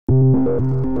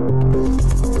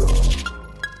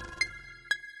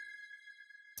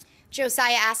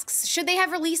Josiah asks, should they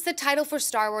have released the title for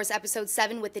Star Wars Episode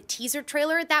 7 with the teaser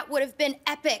trailer? That would have been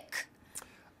epic.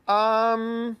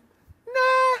 Nah.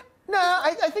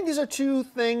 I think these are two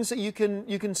things that you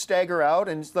can stagger out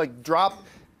and like drop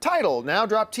title, now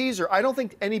drop teaser. I don't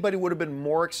think anybody would have been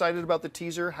more excited about the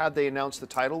teaser had they announced the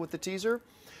title with the teaser.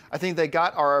 I think they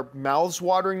got our mouths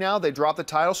watering now. They dropped the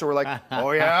title, so we're like,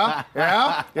 oh yeah,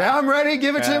 I'm ready.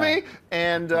 Give it to me.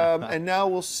 And now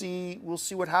we'll see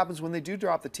what happens when they do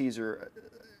drop the teaser.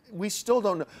 We still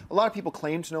don't know. A lot of people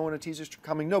claim to know when a teaser's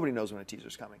coming. Nobody knows when a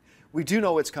teaser's coming. We do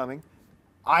know it's coming.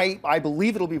 I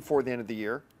believe it'll be before the end of the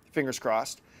year. Fingers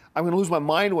crossed. I'm going to lose my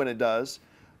mind when it does.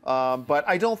 But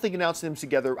I don't think announcing them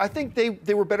together. I think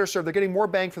they were better served. They're getting more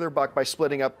bang for their buck by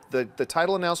splitting up the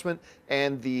title announcement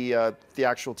and the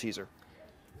actual teaser.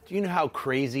 Do you know how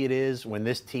crazy it is when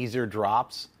this teaser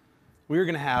drops? We're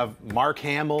going to have Mark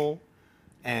Hamill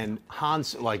and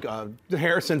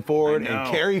Harrison Ford and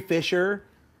Carrie Fisher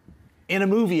in a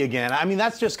movie again. I mean,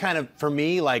 that's just kind of, for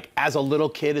me, like, as a little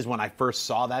kid is when I first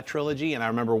saw that trilogy, and I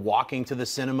remember walking to the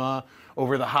cinema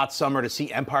over the hot summer to see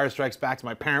Empire Strikes Back.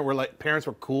 My parents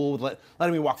were cool with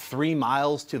letting me walk 3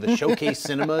 miles to the Showcase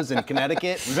Cinemas in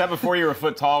Connecticut. Was that before you were a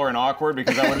foot taller and awkward?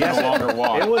 Because I would no longer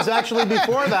walk. It was actually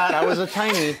before that. I was a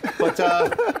tiny, but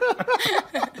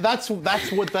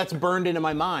that's burned into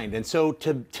my mind. And so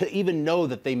to even know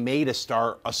that they made a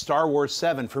Star Wars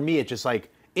 7, for me, it's just like,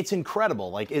 it's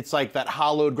incredible. Like, it's like that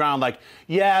hallowed ground. Like,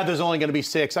 yeah, there's only going to be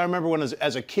 6. I remember when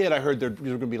as a kid, I heard there were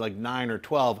going to be like 9 or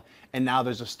 12, and now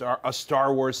there's a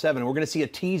Star Wars 7. We're going to see a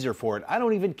teaser for it. I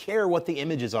don't even care what the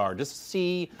images are. Just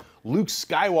see Luke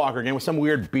Skywalker again with some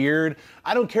weird beard.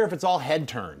 I don't care if it's all head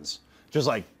turns. Just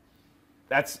like,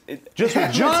 that's it. Just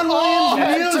with John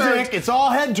Williams music, it's all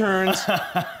head turns.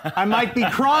 I might be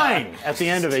crying at the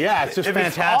end of it. Yeah, it's just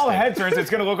fantastic. If it's all head turns, it's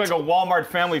going to look like a Walmart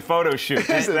family photo shoot.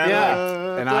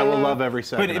 Yeah, and I will love every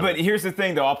second. But here's the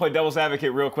thing, though. I'll play devil's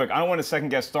advocate real quick. I don't want to second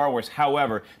guess Star Wars.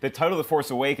 However, the title The Force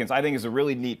Awakens, I think, is a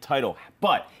really neat title.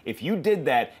 But if you did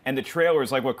that and the trailer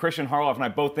is like what Christian Harloff and I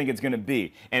both think it's going to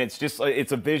be, and it's just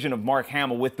it's a vision of Mark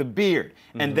Hamill with the beard,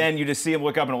 and then you just see him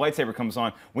look up and a lightsaber comes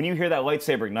on. When you hear that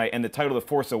lightsaber ignite and the title The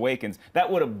Force Awakens,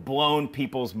 that would have blown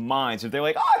people's minds if they're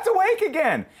like, oh, it's awake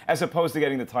again, as opposed to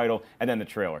getting the title and then the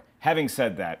trailer. Having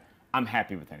said that, I'm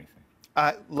happy with anything.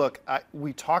 Look,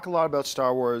 we talk a lot about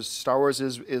Star Wars. Star Wars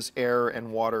is air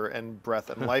and water and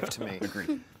breath and life to me.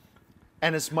 Agreed.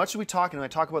 And as much as we talk, and I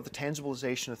talk about the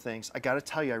tangibilization of things, I got to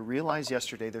tell you, I realized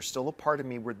yesterday there's still a part of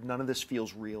me where none of this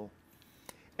feels real.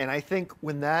 And I think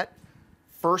when that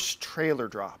first trailer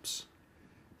drops,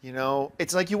 you know,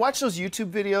 it's like you watch those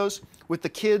YouTube videos with the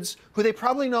kids who they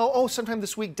probably know, oh, sometime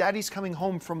this week, Daddy's coming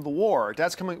home from the war.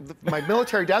 My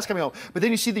military dad's coming home. But then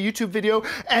you see the YouTube video,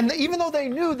 and even though they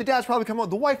knew the dad's probably coming home,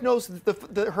 the wife knows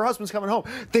that her husband's coming home.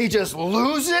 They just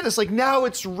lose it. It's like, now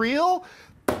it's real.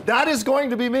 That is going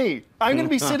to be me. I'm going to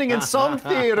be sitting in some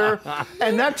theater,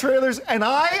 and and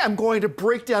I am going to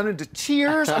break down into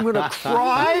tears. I'm going to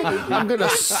cry. I'm going to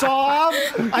sob.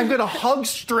 I'm going to hug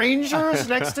strangers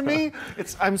next to me.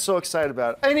 I'm so excited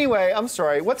about it. Anyway, I'm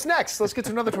sorry. What's next? Let's get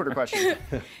to another Twitter question.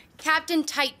 Captain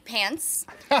Tight Pants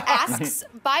asks,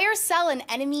 buy or sell an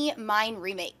Enemy Mine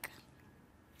remake?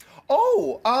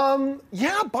 Oh,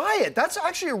 yeah, buy it. That's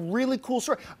actually a really cool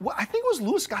story. Well, I think it was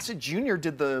Louis Gossett Jr.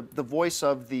 did the voice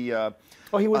of the...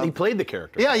 he played the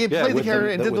character. Yeah, he played the character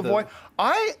and did the voice.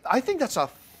 I think that's a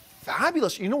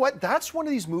fabulous... You know what? That's one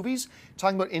of these movies,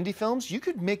 talking about indie films, you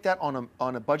could make that on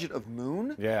a budget of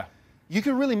Moon. Yeah. You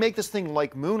could really make this thing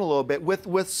like Moon a little bit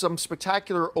with some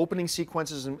spectacular opening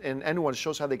sequences and end one. It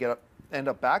shows how they end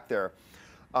up back there.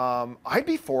 I'd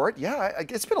be for it. Yeah,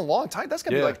 it's been a long time. That's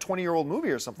gonna be like a 20-year-old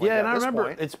movie or something. Yeah, like that and at I remember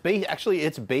point.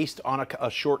 it's based on a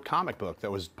short comic book that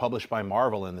was published by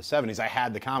Marvel in the 70s. I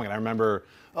had the comic, and I remember,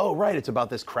 oh right, it's about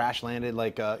this crash-landed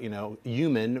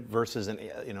human versus an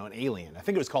alien. I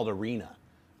think it was called Arena,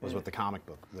 was what the comic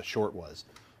book, the short was.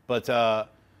 But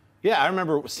yeah, I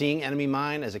remember seeing Enemy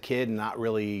Mine as a kid and not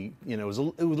really, it was a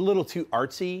little too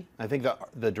artsy. I think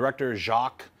the director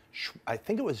I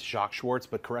think it was Jacques Schwartz,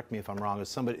 but correct me if I'm wrong.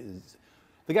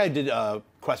 The guy who did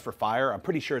Quest for Fire. I'm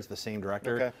pretty sure it's the same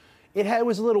director. Okay. It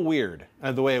was a little weird.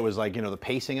 The way it was like, the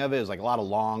pacing of it was like a lot of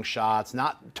long shots,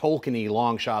 not Tolkien-y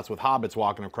long shots with hobbits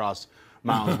walking across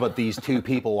mountains, but these two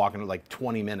people walking like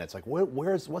 20 minutes. Like,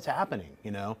 what's happening,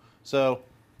 So,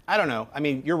 I don't know. I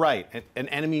mean, you're right. An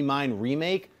Enemy Mine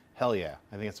remake Hell yeah,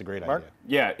 I think it's a great Mark?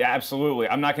 idea. Yeah, absolutely.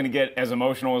 I'm not going to get as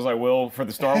emotional as I will for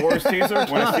the Star Wars teaser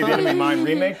when I see the Enemy Mine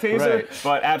remake teaser. Right.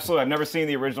 But absolutely, I've never seen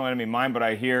the original Enemy Mine, but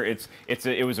I hear it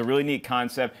was a really neat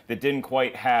concept that didn't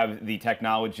quite have the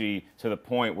technology to the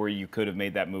point where you could have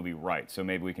made that movie right. So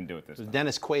maybe we can do it this time.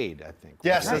 Dennis Quaid, I think.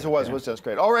 Yes, Right. as it was. It was just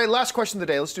great. All right, last question of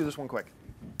the day. Let's do this one quick.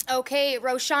 Okay,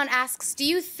 Roshan asks, do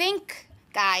you think,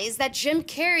 guys, that Jim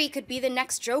Carrey could be the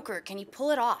next Joker? Can he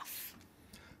pull it off?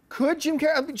 Could Jim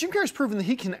Carrey? I mean, Jim Carrey's proven that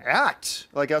he can act,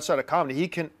 like outside of comedy, he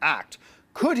can act.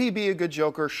 Could he be a good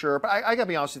Joker? Sure, but I gotta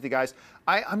be honest with you guys.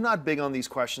 I'm not big on these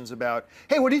questions about,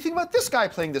 hey, what do you think about this guy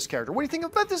playing this character? What do you think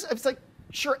about this? It's like,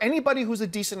 sure, anybody who's a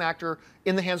decent actor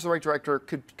in the hands of the right director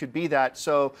could be that.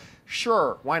 So,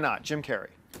 sure, why not? Jim Carrey.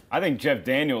 I think Jeff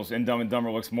Daniels in Dumb and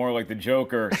Dumber looks more like the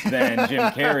Joker than Jim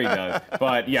Carrey does.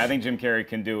 But yeah, I think Jim Carrey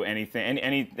can do anything.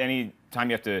 Any time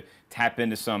you have to tap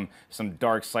into some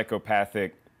dark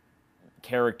psychopathic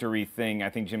character-y thing,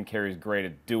 I think Jim Carrey is great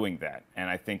at doing that, and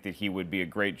I think that he would be a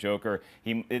great Joker.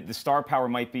 The star power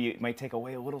might take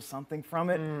away a little something from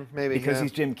it, maybe because yeah.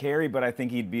 he's Jim Carrey, but I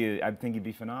think he'd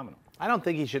be phenomenal. I don't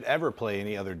think he should ever play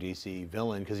any other DC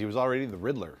villain because he was already the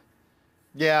Riddler.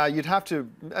 Yeah, you'd have to,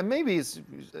 maybe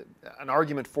an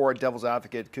argument for a devil's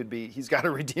advocate could be he's got to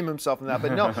redeem himself in that.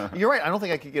 But no, you're right. I don't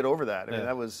think I could get over that. I mean,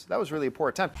 that was really a poor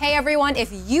attempt. Hey everyone,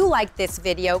 if you like this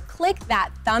video, click that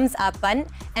thumbs up button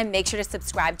and make sure to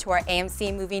subscribe to our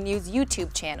AMC Movie News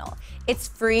YouTube channel. It's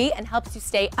free and helps you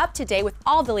stay up to date with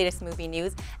all the latest movie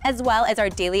news, as well as our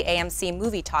daily AMC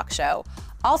movie talk show.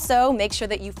 Also, make sure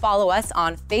that you follow us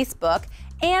on Facebook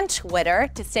and Twitter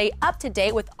to stay up to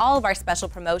date with all of our special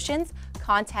promotions,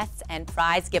 contests, and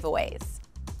prize giveaways.